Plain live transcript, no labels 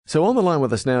So on the line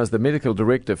with us now is the Medical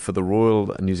Director for the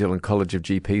Royal New Zealand College of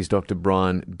GPs, Dr.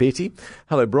 Brian Betty.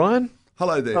 Hello, Brian.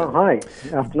 Hello there. Oh, hi.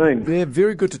 Afternoon. Yeah,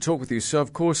 very good to talk with you. So,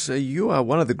 of course, you are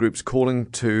one of the groups calling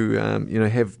to,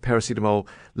 have paracetamol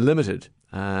limited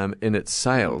in its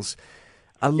sales.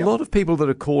 A lot of people that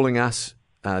are calling us,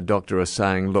 Doctor, are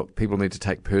saying, look, people need to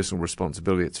take personal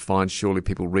responsibility. It's fine. Surely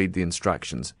people read the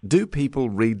instructions. Do people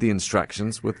read the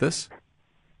instructions with this?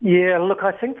 Yeah, look,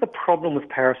 I think the problem with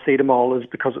paracetamol is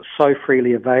because it's so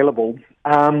freely available,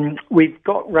 we've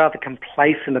got rather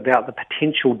complacent about the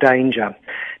potential danger.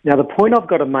 Now, the point I've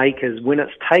got to make is when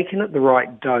it's taken at the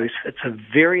right dose, it's a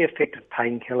very effective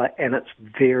painkiller and it's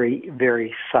very,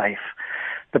 very safe.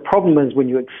 The problem is when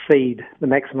you exceed the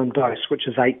maximum dose, which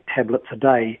is 8 tablets a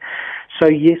day. So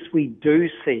yes, we do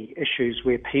see issues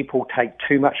where people take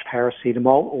too much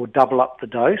paracetamol or double up the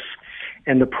dose.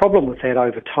 And the problem with that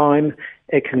over time,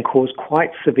 it can cause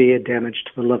quite severe damage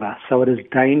to the liver. So it is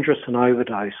dangerous in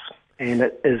overdose and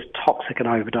it is toxic in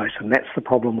overdose, and that's the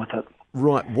problem with it.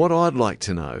 Right. What I'd like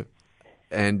to know,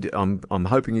 and I'm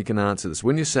hoping you can answer this,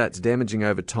 when you say it's damaging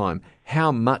over time,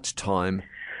 how much time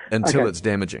until it's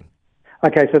damaging?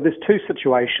 Okay, so there's two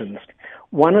situations.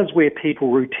 One is where people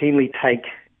routinely take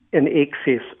in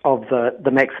excess of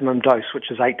the maximum dose, which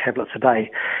is 8 tablets a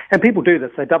day. And people do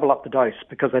this, they double up the dose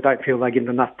because they don't feel they get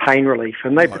enough pain relief,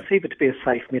 and they perceive it to be a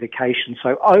safe medication.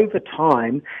 So over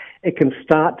time, it can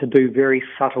start to do very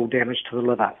subtle damage to the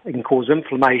liver. It can cause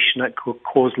inflammation, it could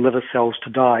cause liver cells to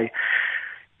die.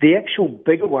 The actual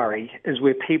bigger worry is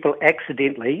where people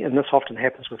accidentally, and this often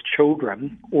happens with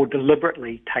children, or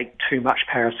deliberately take too much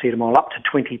paracetamol, up to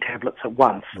 20 tablets at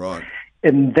once. Right.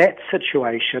 In that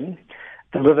situation,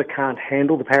 the liver can't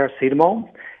handle the paracetamol,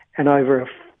 and over a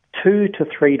 2 to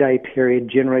 3 day period,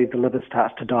 generally the liver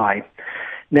starts to die.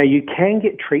 Now, you can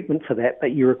get treatment for that,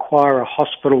 but you require a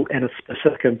hospital and a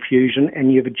specific infusion,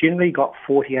 and you've generally got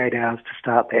 48 hours to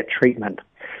start that treatment.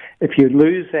 If you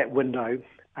lose that window,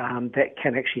 that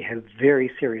can actually have very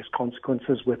serious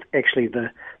consequences with actually the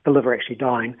liver actually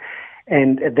dying,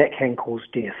 and that can cause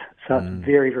death. So it's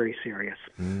very, very serious.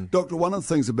 Doctor, one of the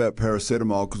things about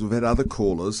paracetamol, because we've had other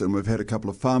callers and we've had a couple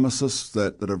of pharmacists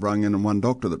that have rung in and one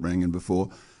doctor that rang in before,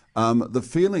 the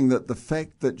feeling that the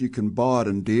fact that you can buy it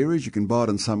in dairies, you can buy it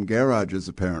in some garages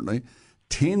apparently,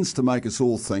 tends to make us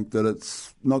all think that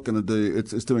it's not going to do,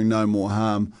 it's doing no more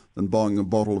harm than buying a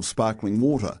bottle of sparkling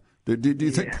water. Do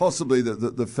you think possibly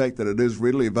that the fact that it is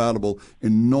readily available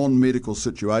in non-medical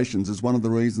situations is one of the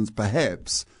reasons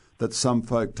perhaps that some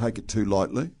folk take it too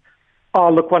lightly? Oh,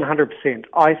 look, 100%.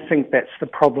 I think that's the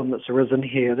problem that's arisen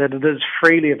here, that it is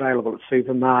freely available at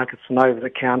supermarkets and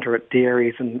over-the-counter at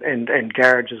dairies and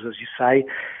garages, as you say.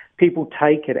 People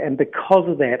take it, and because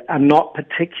of that, are not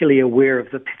particularly aware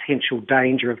of the potential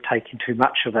danger of taking too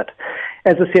much of it.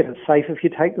 As I said, it's safe if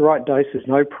you take the right dose, there's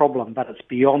no problem, but it's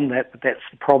beyond that, but that's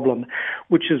the problem,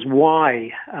 which is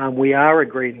why we are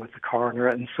agreeing with the coroner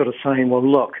and sort of saying, well,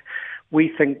 look, we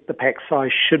think the pack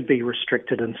size should be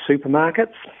restricted in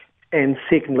supermarkets, and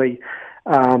secondly,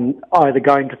 either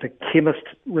going to the chemist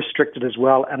restricted as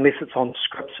well, unless it's on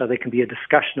script, so there can be a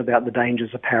discussion about the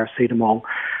dangers of paracetamol.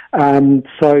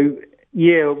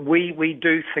 We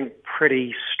do think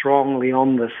pretty strongly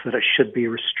on this that it should be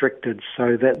restricted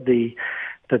so that the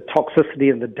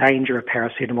toxicity and the danger of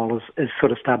paracetamol is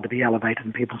sort of started to be elevated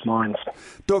in people's minds.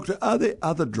 Doctor, are there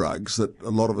other drugs that a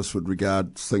lot of us would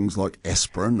regard things like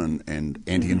aspirin and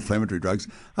anti-inflammatory drugs?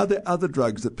 Are there other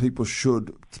drugs that people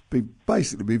should be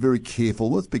very careful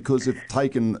with because if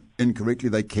taken incorrectly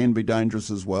they can be dangerous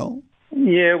as well?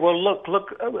 Yeah, well, look,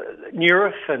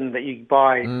 Nurofen that you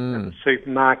buy at the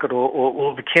supermarket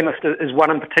or the chemist is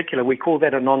one in particular. We call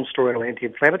that a non-steroidal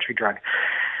anti-inflammatory drug.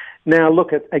 Now,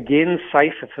 look, again,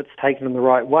 safe if it's taken in the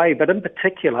right way, but in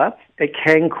particular, it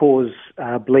can cause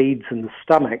bleeds in the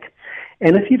stomach.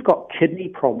 And if you've got kidney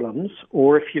problems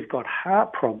or if you've got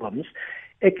heart problems,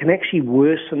 it can actually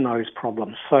worsen those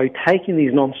problems. So taking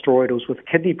these non-steroidals with a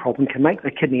kidney problem can make the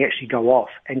kidney actually go off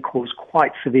and cause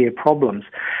quite severe problems.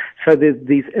 So there's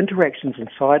these interactions and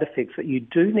side effects that you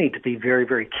do need to be very,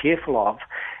 very careful of.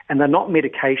 And they're not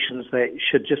medications that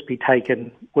should just be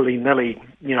taken willy-nilly,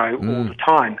 all the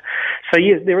time. So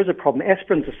yes, there is a problem.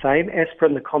 Aspirin's the same.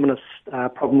 Aspirin, the commonest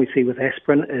problem we see with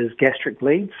aspirin is gastric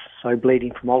bleeds, so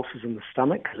bleeding from ulcers in the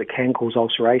stomach, because it can cause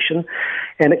ulceration,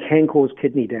 and it can cause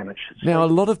kidney damage. Now, a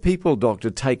lot of people, Doctor,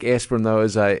 take aspirin, though,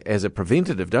 as a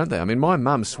preventative, don't they? I mean, my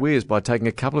mum swears by taking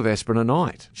a couple of aspirin a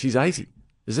night. She's 80.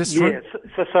 Is this true? Yeah,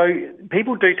 So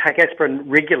people do take aspirin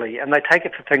regularly, and they take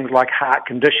it for things like heart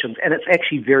conditions, and it's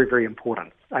actually very, very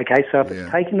important. Okay, so if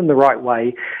it's taken in the right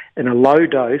way, in a low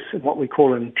dose, in what we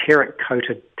call an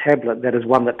enteric-coated tablet, that is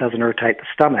one that doesn't irritate the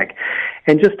stomach,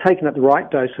 and just taking it the right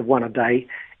dose of one a day,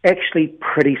 actually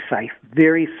pretty safe,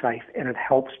 very safe, and it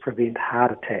helps prevent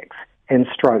heart attacks and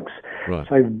strokes. Right.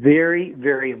 So very,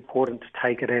 very important to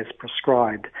take it as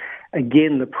prescribed.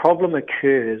 Again, the problem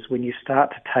occurs when you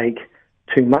start to take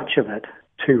too much of it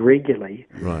too regularly,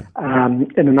 Right.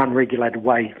 In an unregulated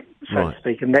way, so Right. to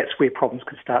speak, and that's where problems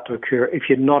can start to occur if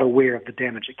you're not aware of the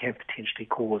damage it can potentially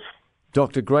cause.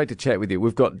 Doctor, great to chat with you.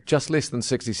 We've got just less than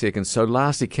 60 seconds. So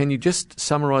lastly, can you just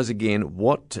summarise again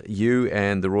what you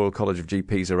and the Royal College of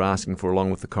GPs are asking for along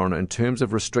with the coroner in terms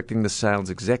of restricting the sales?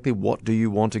 Exactly what do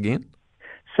you want again?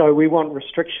 So we want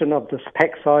restriction of the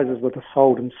pack sizes that are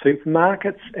sold in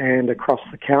supermarkets and across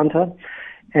the counter.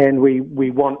 And we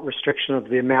want restriction of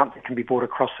the amount that can be bought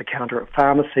across the counter at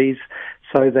pharmacies,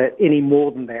 so that any more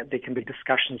than that, there can be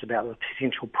discussions about the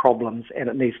potential problems, and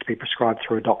it needs to be prescribed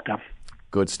through a doctor.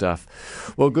 Good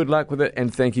stuff. Well, good luck with it,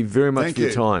 and thank you very much for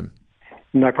your time.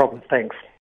 No problem. Thanks.